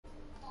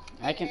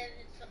I can.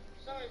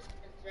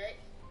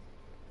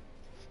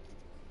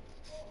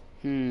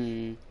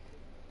 Hmm.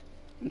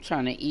 I'm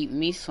trying to eat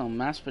me some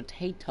mashed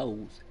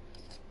potatoes.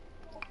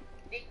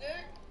 They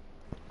good?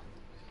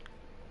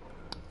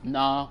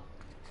 No.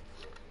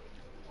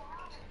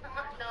 No,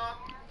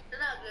 they're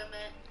not good,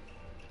 man.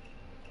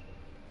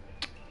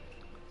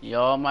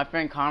 Yo, my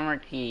friend Connor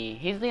Key.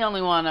 He's the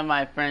only one of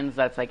my friends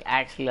that's like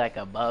actually like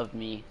above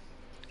me.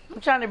 I'm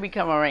trying to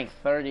become a rank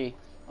 30.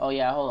 Oh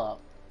yeah, hold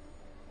up.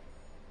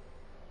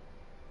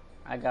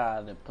 I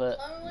gotta put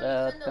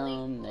the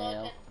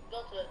thumbnail.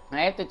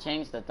 I have to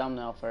change the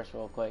thumbnail first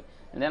real quick.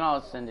 And then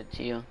I'll send it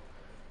to you.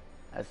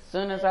 As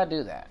soon as I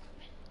do that.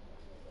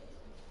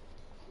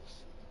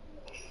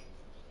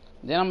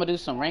 Then I'm gonna do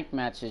some rank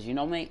matches, you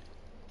know, mate?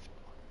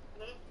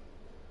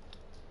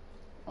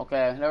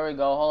 Okay, there we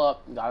go. Hold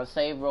up. Gotta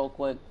save real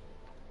quick.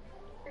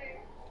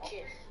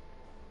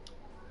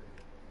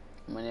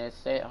 When it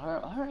say,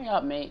 hurry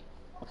up, mate.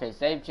 Okay,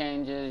 save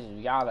changes.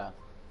 Yada.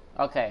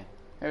 Okay,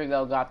 here we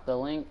go. Got the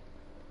link.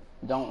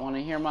 Don't want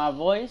to hear my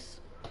voice.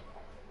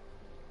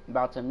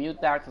 About to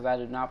mute that because I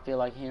do not feel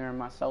like hearing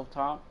myself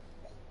talk.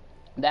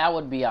 That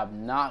would be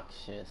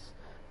obnoxious.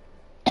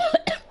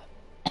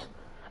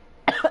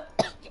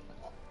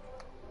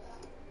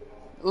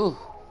 Ooh.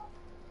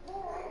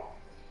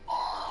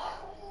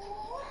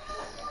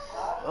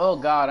 Oh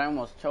god, I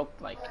almost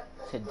choked like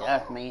to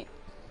death, mate.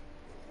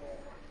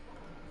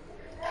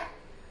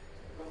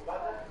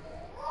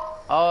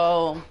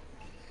 Oh.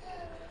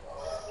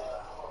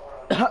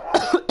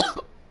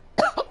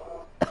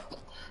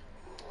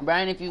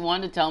 Brian, if you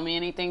want to tell me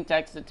anything,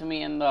 text it to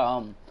me in the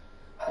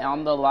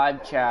on the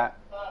live chat.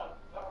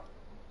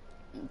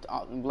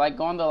 Like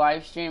go on the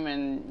live stream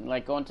and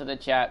like go into the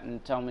chat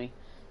and tell me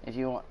if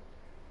you want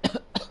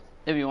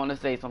if you want to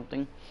say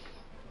something.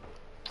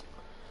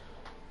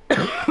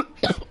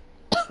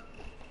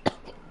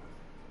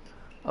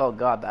 Oh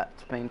god,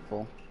 that's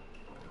painful.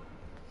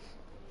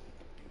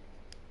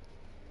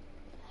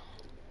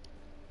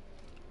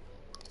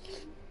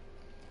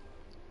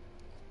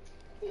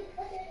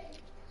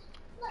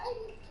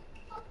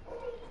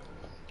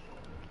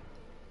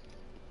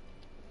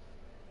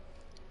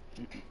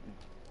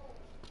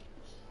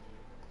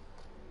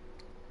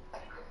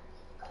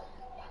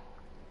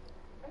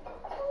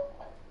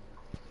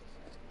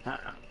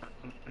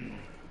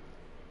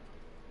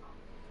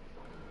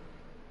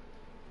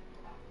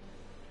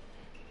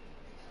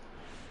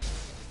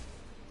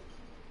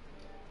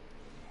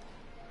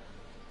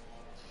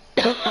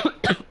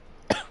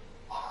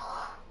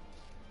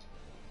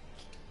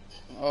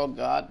 Oh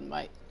god,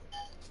 my.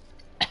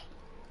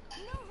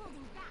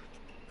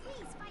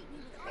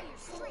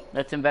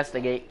 Let's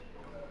investigate.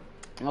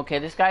 Okay,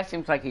 this guy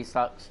seems like he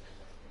sucks.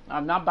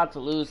 I'm not about to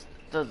lose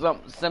to some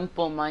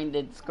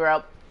simple-minded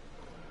scrub.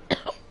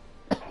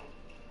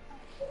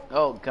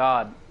 Oh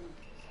god.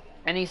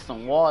 I need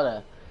some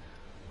water.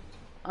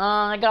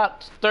 I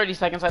got 30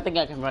 seconds. I think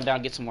I can run down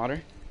and get some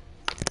water.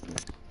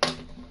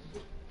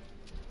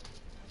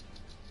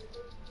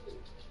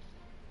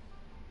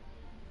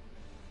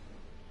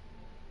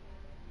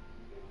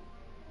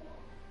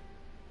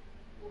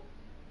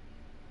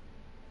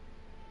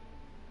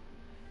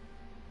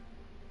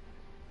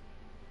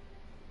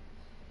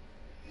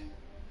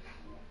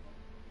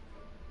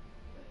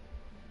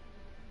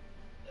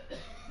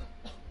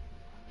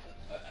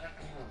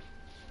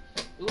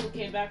 Ooh,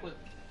 came back with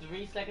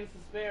 3 seconds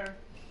to spare.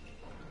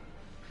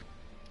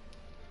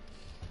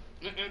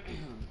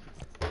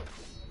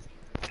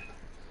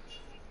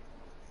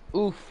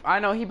 Oof, I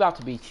know he about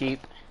to be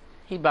cheap.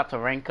 He about to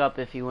rank up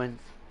if he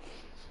wins.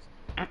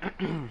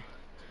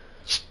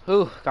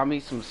 Ooh, got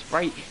me some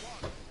Sprite.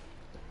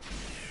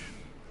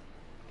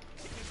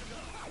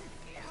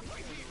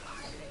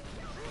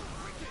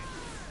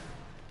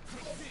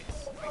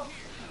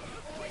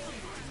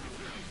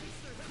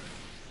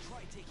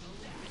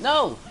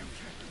 No!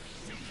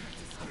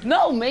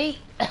 No, mate!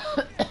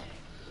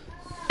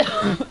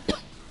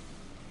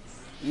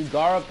 You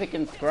Gara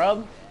picking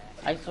scrub?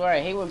 I swear,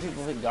 I hate when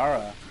people pick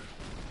Gara.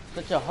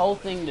 Such a whole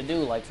thing to do.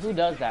 Like, who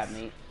does that,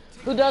 mate?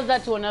 Who does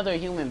that to another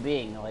human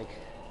being? Like...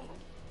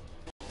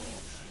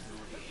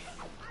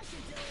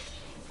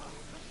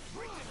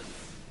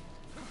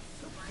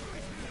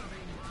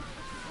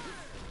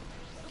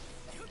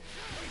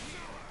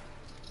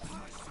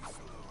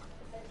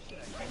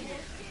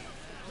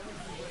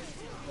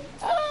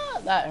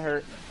 Ah, that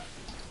hurt.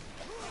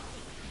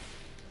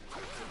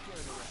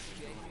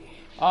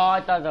 Oh,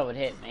 I thought that would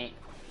hit, mate.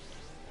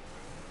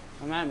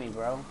 Come at me,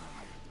 bro.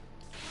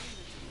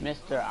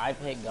 Mr. I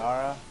pick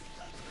Gara.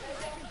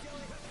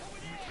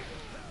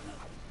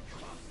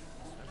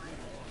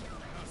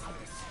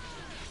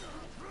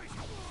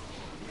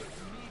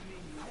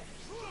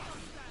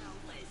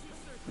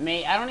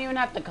 Mate, I don't even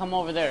have to come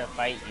over there to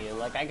fight you.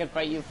 Like, I could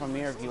fight you from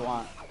here if you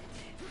want.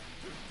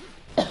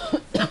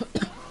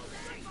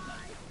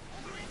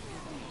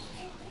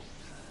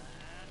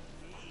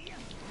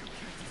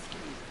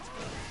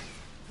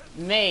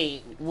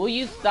 Mate, will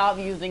you stop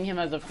using him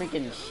as a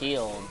freaking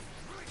shield?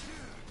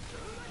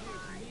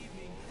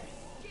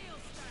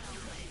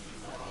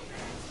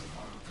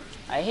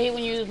 I hate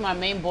when you use my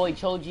main boy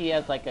Choji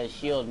as like a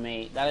shield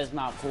mate. That is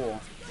not cool.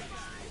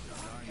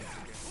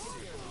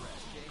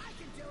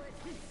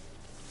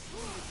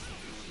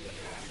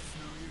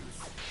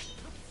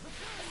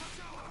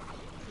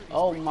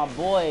 Oh my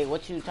boy,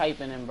 what you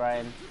typing in,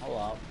 Brian? Hold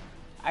up.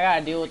 I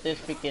gotta deal with this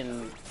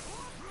freaking...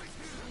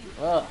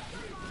 Ugh.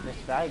 This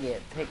faggot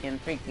picking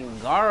freaking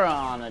Gara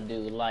on a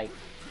dude. Like,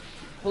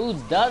 who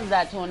does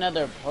that to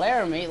another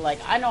player, mate? Like,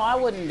 I know I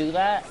wouldn't do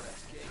that.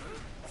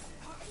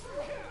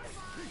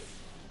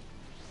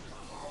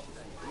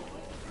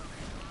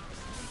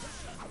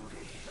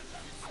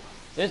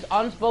 There's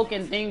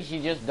unspoken things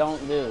you just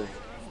don't do.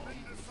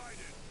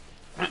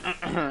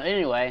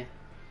 Anyway.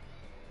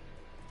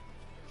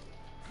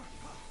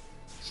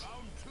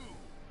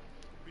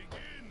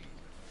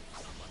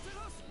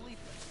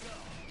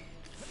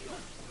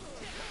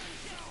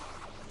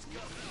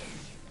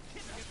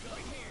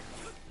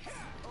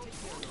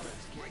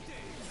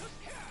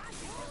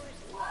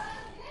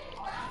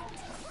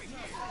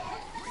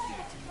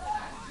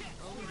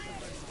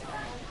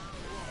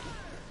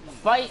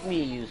 Fight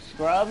me, you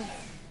scrub.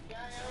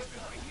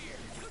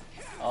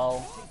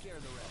 Oh.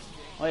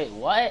 Wait,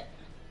 what?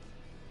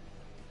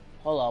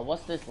 Hold on,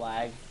 what's this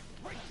lag?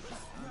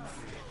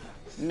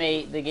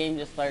 Mate, the game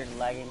just started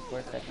lagging for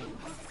a second.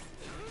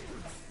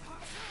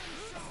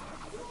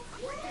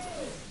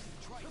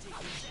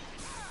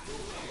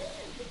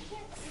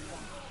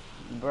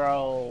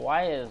 Bro,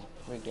 why is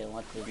freaking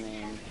what's his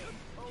name?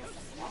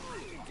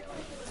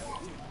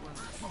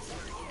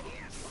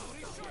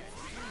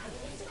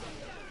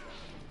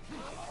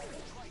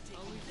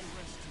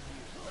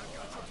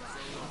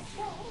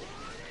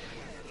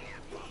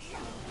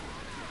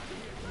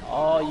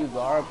 Oh, you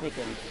are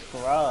picking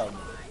scrub.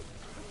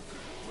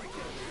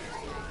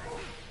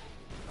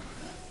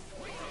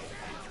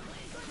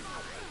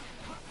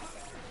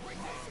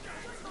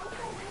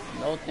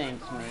 No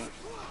thanks, mate.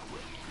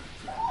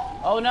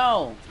 Oh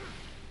no!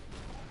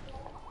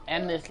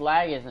 And this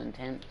lag is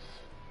intense.